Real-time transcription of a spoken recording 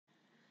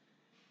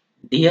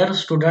Dear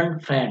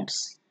student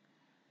friends,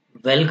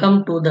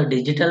 welcome to the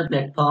digital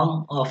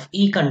platform of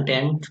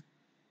e-content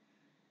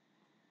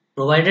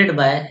provided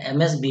by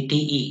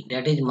MSBTE,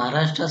 that is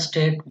Maharashtra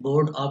State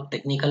Board of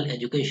Technical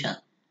Education.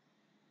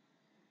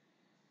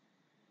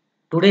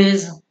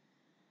 Today's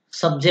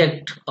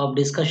subject of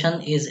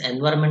discussion is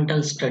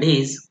Environmental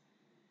Studies,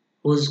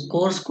 whose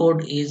course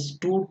code is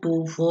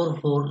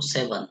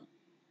 22447.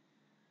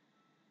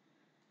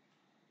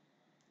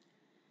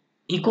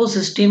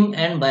 Ecosystem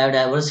and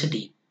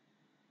Biodiversity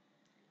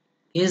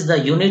is the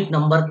unit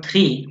number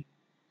 3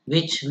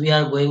 which we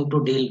are going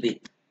to deal with.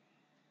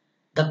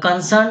 The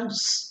concerned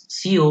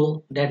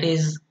CO, that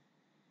is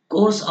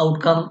course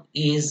outcome,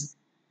 is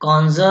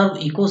conserve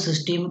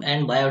ecosystem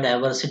and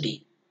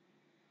biodiversity.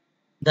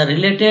 The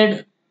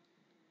related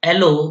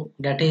LO,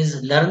 that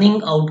is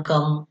learning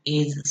outcome,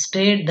 is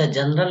state the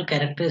general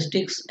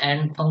characteristics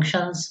and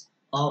functions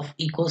of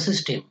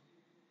ecosystem.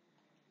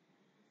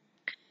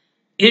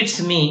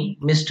 It's me,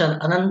 Mr.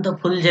 Anant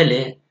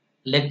Fuljale,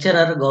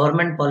 lecturer,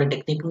 Government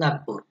Polytechnic,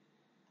 Nagpur.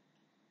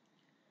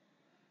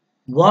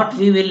 What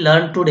we will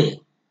learn today?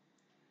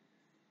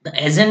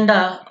 The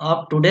agenda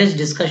of today's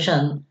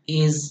discussion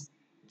is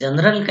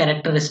general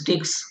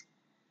characteristics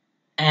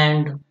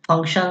and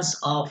functions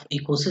of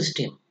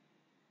ecosystem.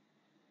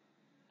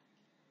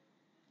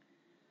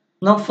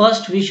 Now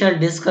first we shall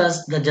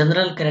discuss the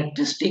general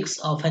characteristics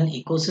of an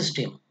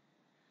ecosystem.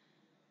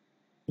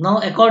 Now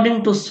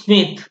according to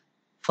Smith,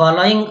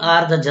 following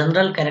are the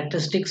general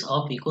characteristics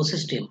of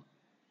ecosystem.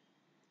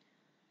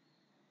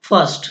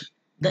 First,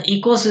 the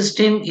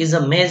ecosystem is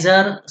a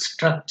major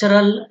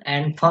structural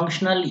and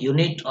functional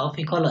unit of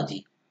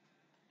ecology.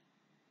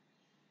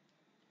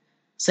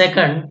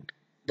 Second,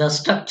 the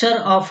structure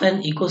of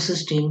an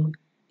ecosystem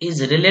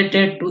is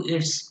related to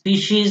its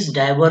species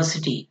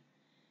diversity.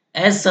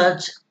 As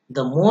such,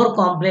 the more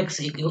complex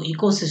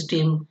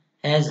ecosystem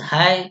has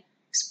high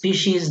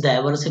species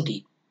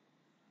diversity.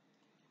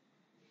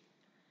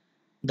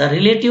 The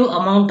relative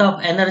amount of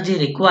energy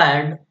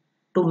required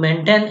to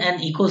maintain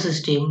an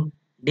ecosystem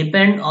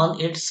depend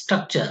on its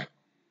structure.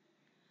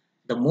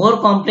 The more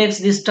complex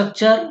the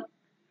structure,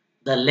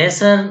 the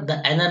lesser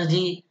the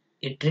energy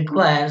it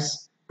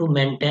requires to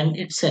maintain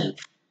itself.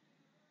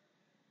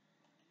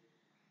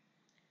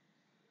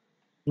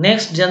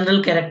 Next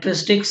general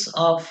characteristics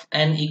of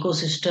an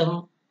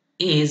ecosystem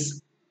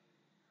is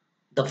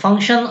the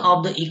function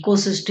of the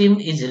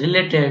ecosystem is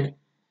related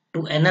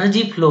to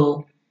energy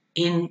flow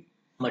in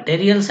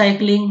material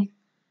cycling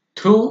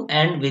through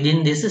and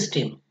within the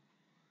system.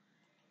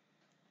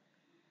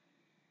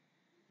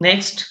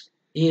 Next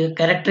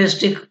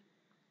characteristic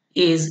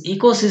is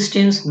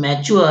ecosystems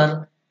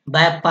mature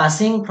by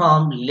passing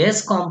from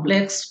less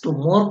complex to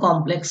more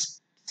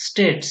complex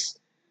states.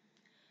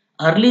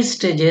 Early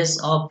stages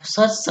of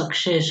such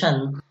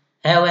succession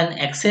have an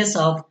excess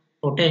of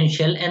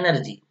potential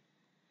energy.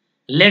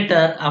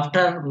 Later,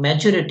 after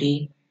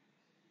maturity,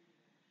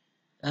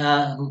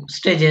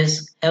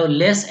 stages have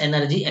less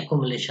energy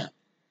accumulation.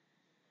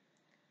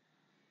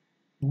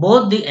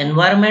 Both the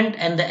environment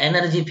and the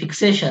energy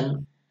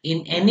fixation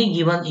in any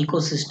given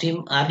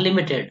ecosystem are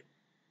limited.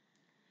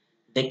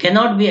 They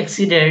cannot be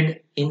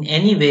exceeded in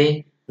any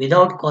way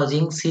without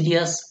causing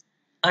serious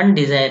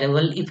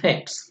undesirable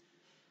effects.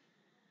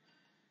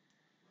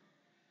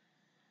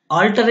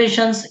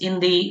 Alterations in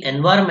the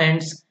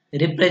environments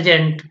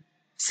represent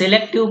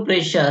selective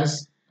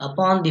pressures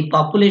upon the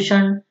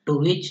population to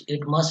which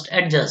it must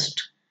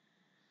adjust.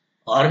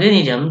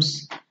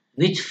 Organisms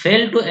which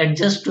fail to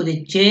adjust to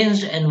the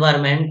changed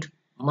environment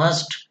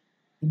must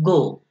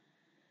go.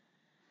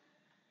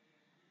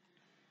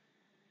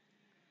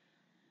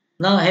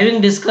 Now, having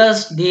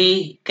discussed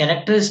the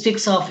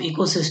characteristics of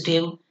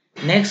ecosystem,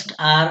 next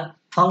are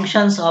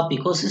functions of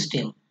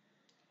ecosystem.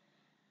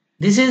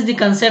 This is the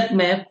concept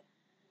map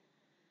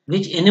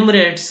which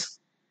enumerates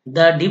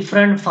the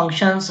different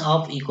functions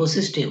of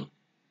ecosystem.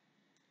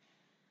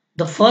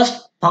 The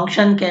first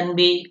function can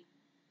be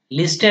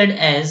listed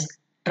as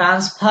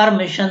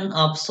transformation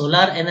of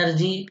solar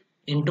energy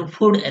into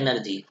food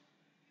energy.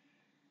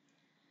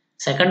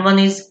 Second one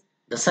is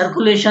the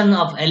circulation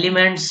of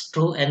elements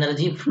through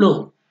energy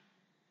flow.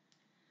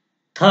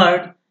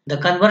 Third, the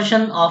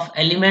conversion of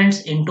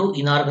elements into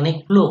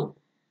inorganic flow.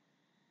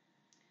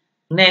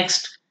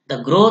 Next,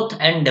 the growth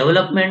and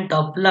development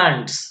of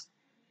plants.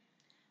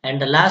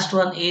 And the last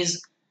one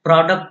is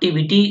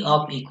productivity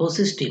of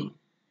ecosystem.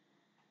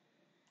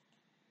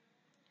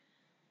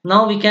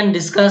 Now we can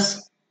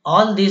discuss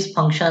all these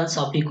functions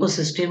of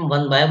ecosystem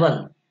one by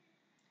one.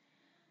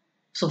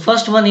 So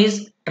first one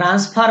is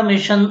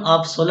transformation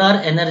of solar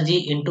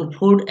energy into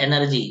food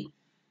energy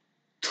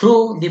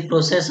through the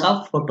process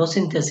of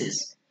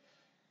photosynthesis.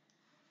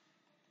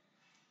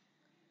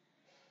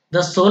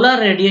 The solar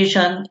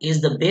radiation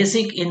is the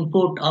basic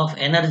input of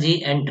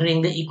energy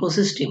entering the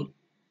ecosystem.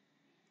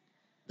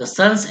 The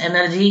sun's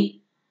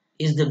energy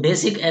is the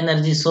basic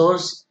energy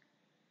source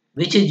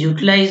which is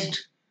utilized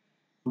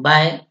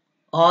by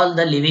all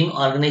the living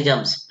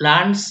organisms,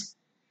 plants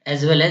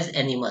as well as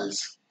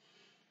animals.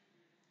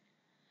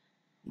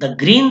 The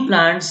green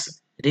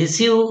plants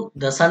receive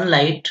the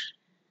sunlight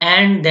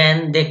and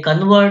then they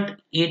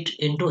convert it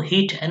into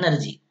heat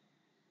energy.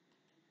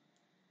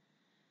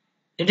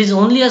 It is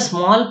only a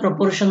small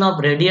proportion of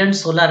radiant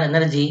solar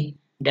energy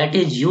that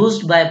is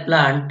used by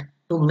plant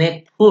to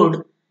make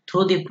food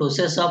through the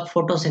process of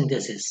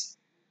photosynthesis.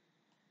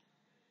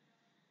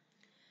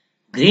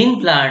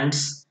 Green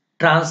plants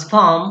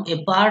transform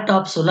a part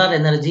of solar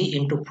energy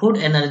into food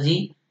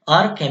energy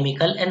or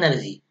chemical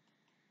energy.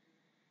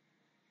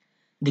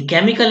 The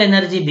chemical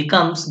energy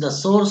becomes the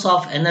source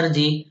of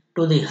energy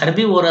to the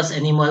herbivorous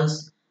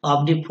animals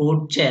of the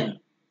food chain.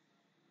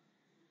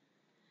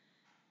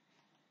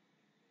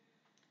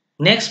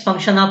 Next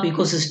function of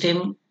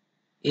ecosystem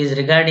is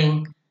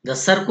regarding the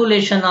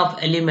circulation of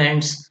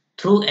elements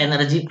through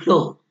energy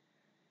flow.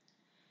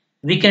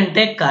 We can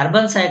take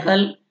carbon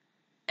cycle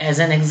as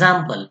an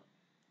example.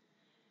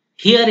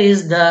 Here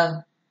is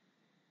the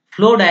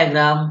flow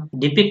diagram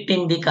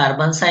depicting the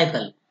carbon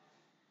cycle.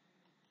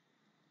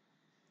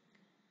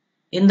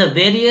 In the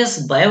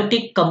various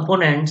biotic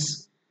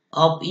components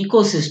of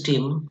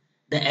ecosystem,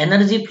 the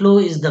energy flow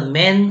is the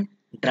main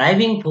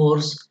driving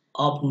force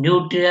of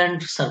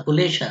nutrient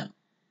circulation.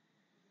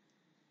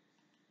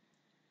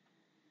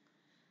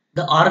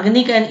 The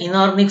organic and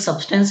inorganic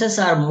substances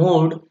are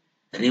moved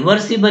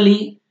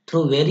reversibly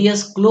through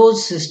various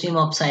closed system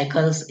of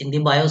cycles in the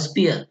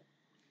biosphere,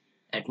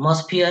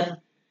 atmosphere,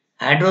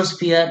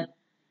 hydrosphere,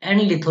 and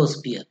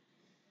lithosphere.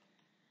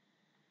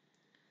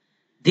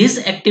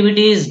 This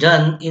activity is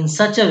done in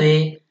such a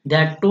way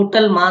that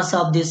total mass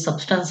of these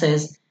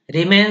substances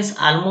remains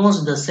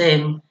almost the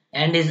same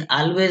and is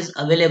always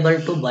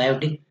available to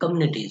biotic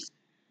communities.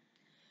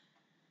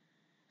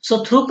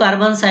 So through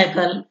carbon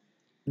cycle,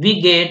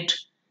 we get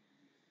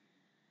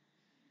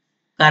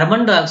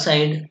carbon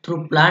dioxide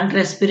through plant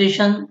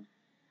respiration,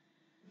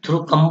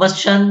 through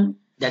combustion,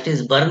 that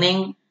is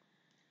burning,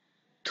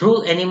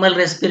 through animal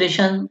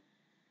respiration.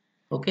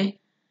 Okay.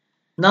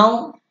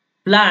 Now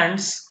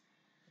plants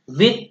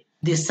with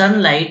the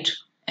sunlight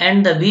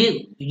and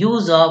the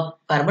use of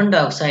carbon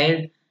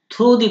dioxide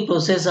through the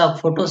process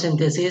of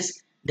photosynthesis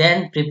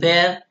then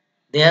prepare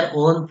their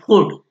own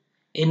food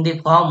in the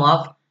form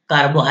of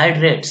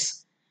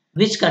carbohydrates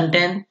which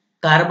contain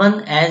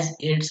carbon as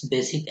its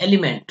basic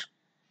element.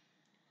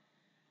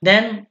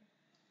 Then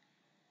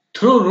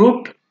through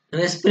root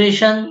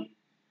respiration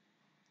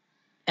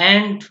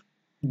and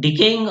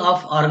decaying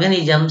of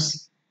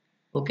organisms,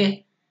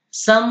 okay,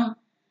 some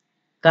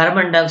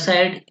carbon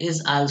dioxide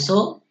is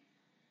also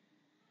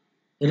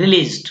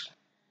released,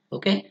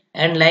 okay,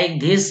 and like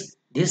this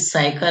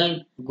cycle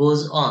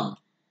goes on.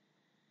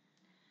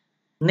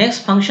 Next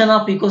function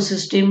of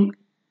ecosystem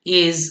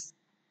is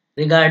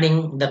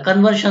regarding the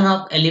conversion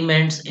of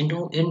elements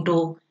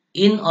into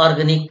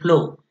inorganic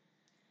flow.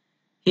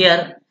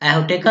 Here I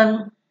have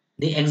taken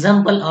the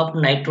example of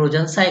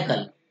nitrogen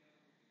cycle.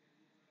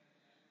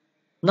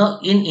 Now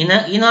in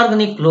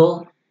inorganic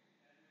flow,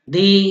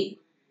 the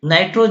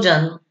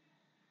nitrogen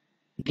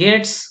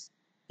gets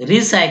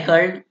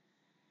recycled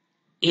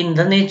in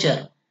the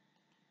nature.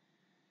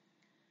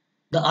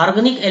 The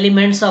organic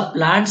elements of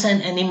plants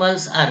and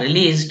animals are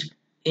released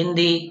in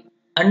the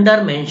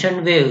under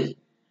mentioned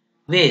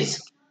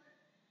ways.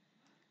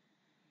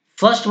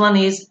 First one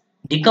is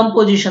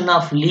decomposition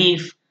of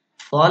leaf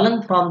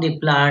fallen from the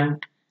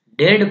plant,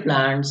 dead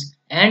plants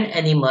and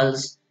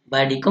animals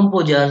by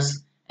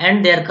decomposers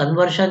and their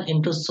conversion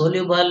into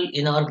soluble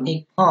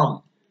inorganic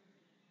form.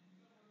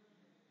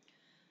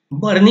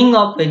 Burning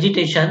of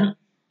vegetation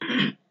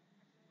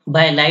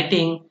by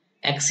lighting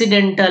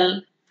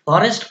accidental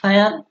forest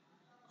fire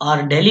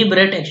or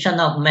deliberate action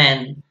of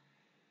man.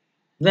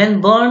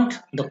 When burnt,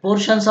 the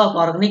portions of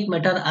organic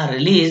matter are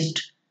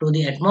released to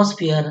the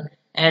atmosphere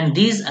and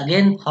these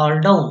again fall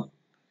down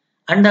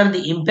under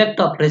the impact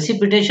of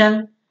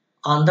precipitation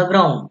on the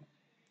ground.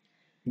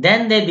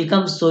 Then they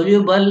become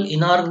soluble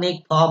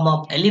inorganic form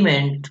of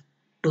element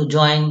to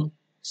join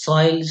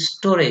soil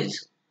storage.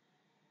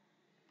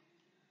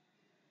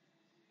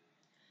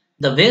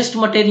 The waste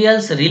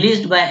materials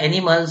released by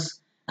animals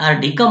are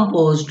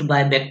decomposed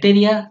by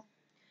bacteria.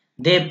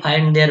 They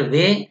find their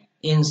way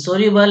in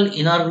soluble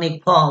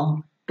inorganic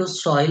form to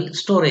soil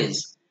storage.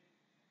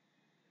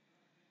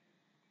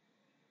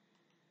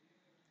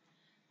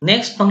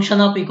 Next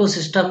function of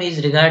ecosystem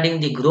is regarding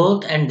the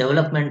growth and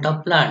development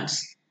of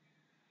plants.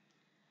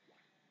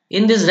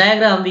 In this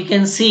diagram we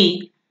can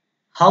see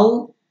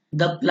how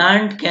the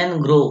plant can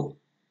grow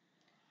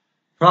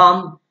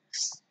from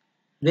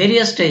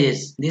various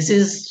stages. This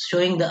is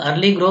showing the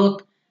early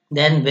growth,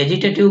 then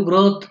vegetative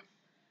growth,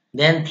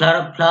 then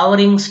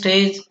flowering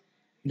stage,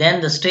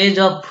 then the stage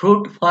of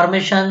fruit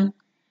formation,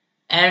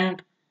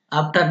 and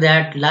after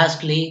that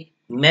lastly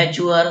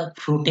mature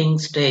fruiting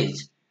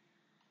stage.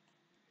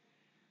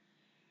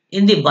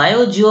 In the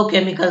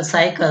biogeochemical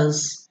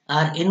cycles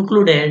are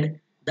included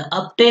the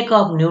uptake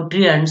of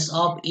nutrients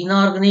of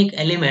inorganic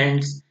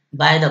elements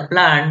by the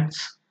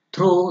plants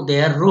through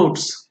their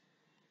roots.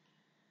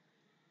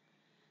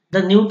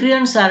 The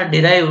nutrients are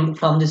derived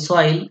from the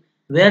soil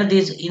where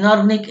these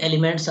inorganic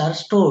elements are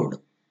stored.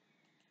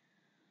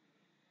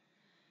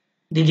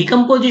 The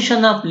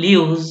decomposition of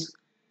leaves,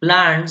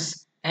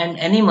 plants, and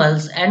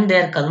animals and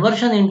their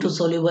conversion into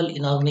soluble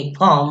inorganic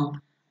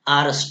form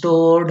are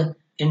stored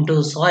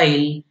into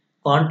soil,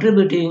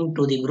 contributing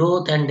to the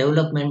growth and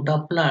development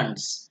of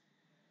plants.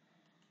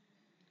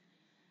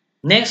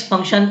 Next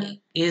function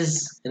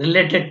is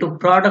related to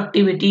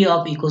productivity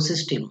of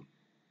ecosystem.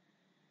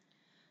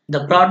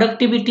 The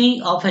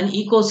productivity of an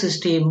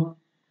ecosystem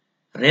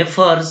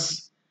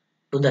refers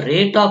to the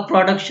rate of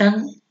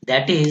production,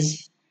 that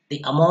is,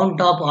 the amount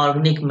of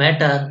organic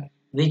matter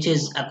which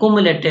is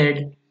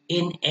accumulated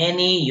in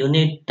any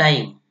unit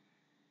time.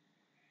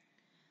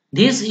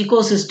 This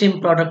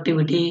ecosystem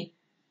productivity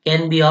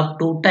can be of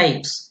two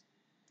types.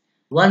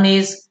 One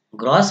is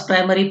gross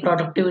primary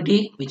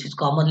productivity, which is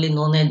commonly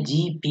known as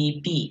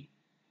GPP.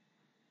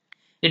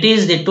 It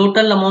is the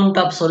total amount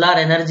of solar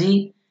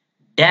energy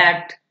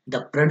that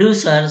the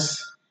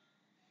producers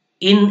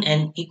in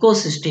an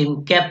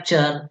ecosystem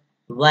capture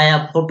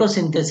via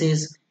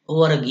photosynthesis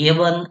over a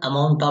given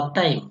amount of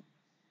time.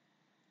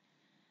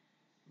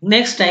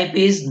 Next type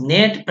is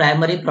net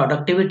primary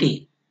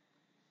productivity,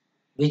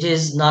 which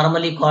is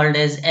normally called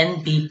as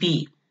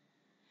NPP.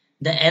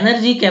 The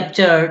energy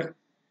captured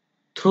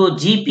through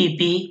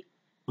GPP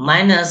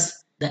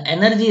minus the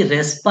energy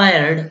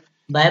respired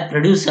by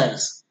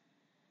producers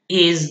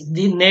is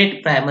the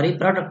net primary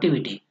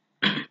productivity.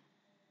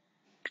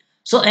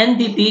 So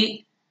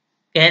NPP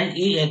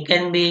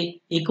can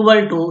be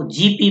equal to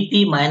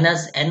GPP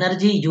minus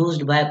energy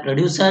used by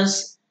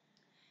producers,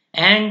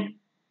 and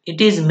it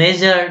is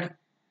measured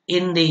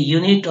in the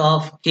unit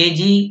of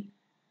kg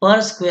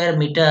per square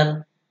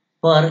meter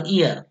per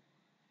year.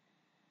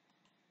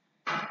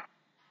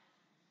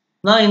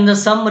 Now in the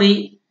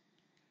summary,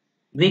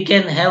 we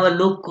can have a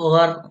look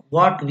over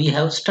what we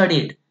have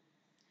studied.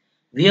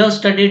 We have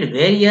studied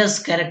various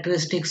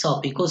characteristics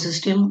of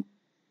ecosystem.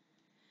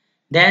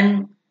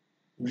 Then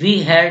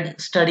we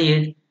had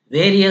studied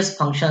various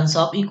functions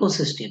of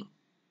ecosystem.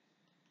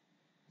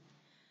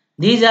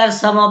 These are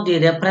some of the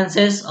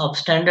references of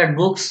standard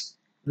books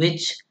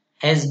which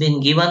has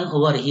been given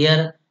over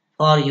here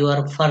for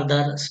your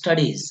further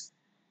studies.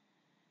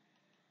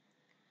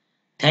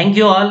 Thank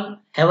you all.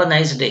 Have a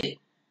nice day.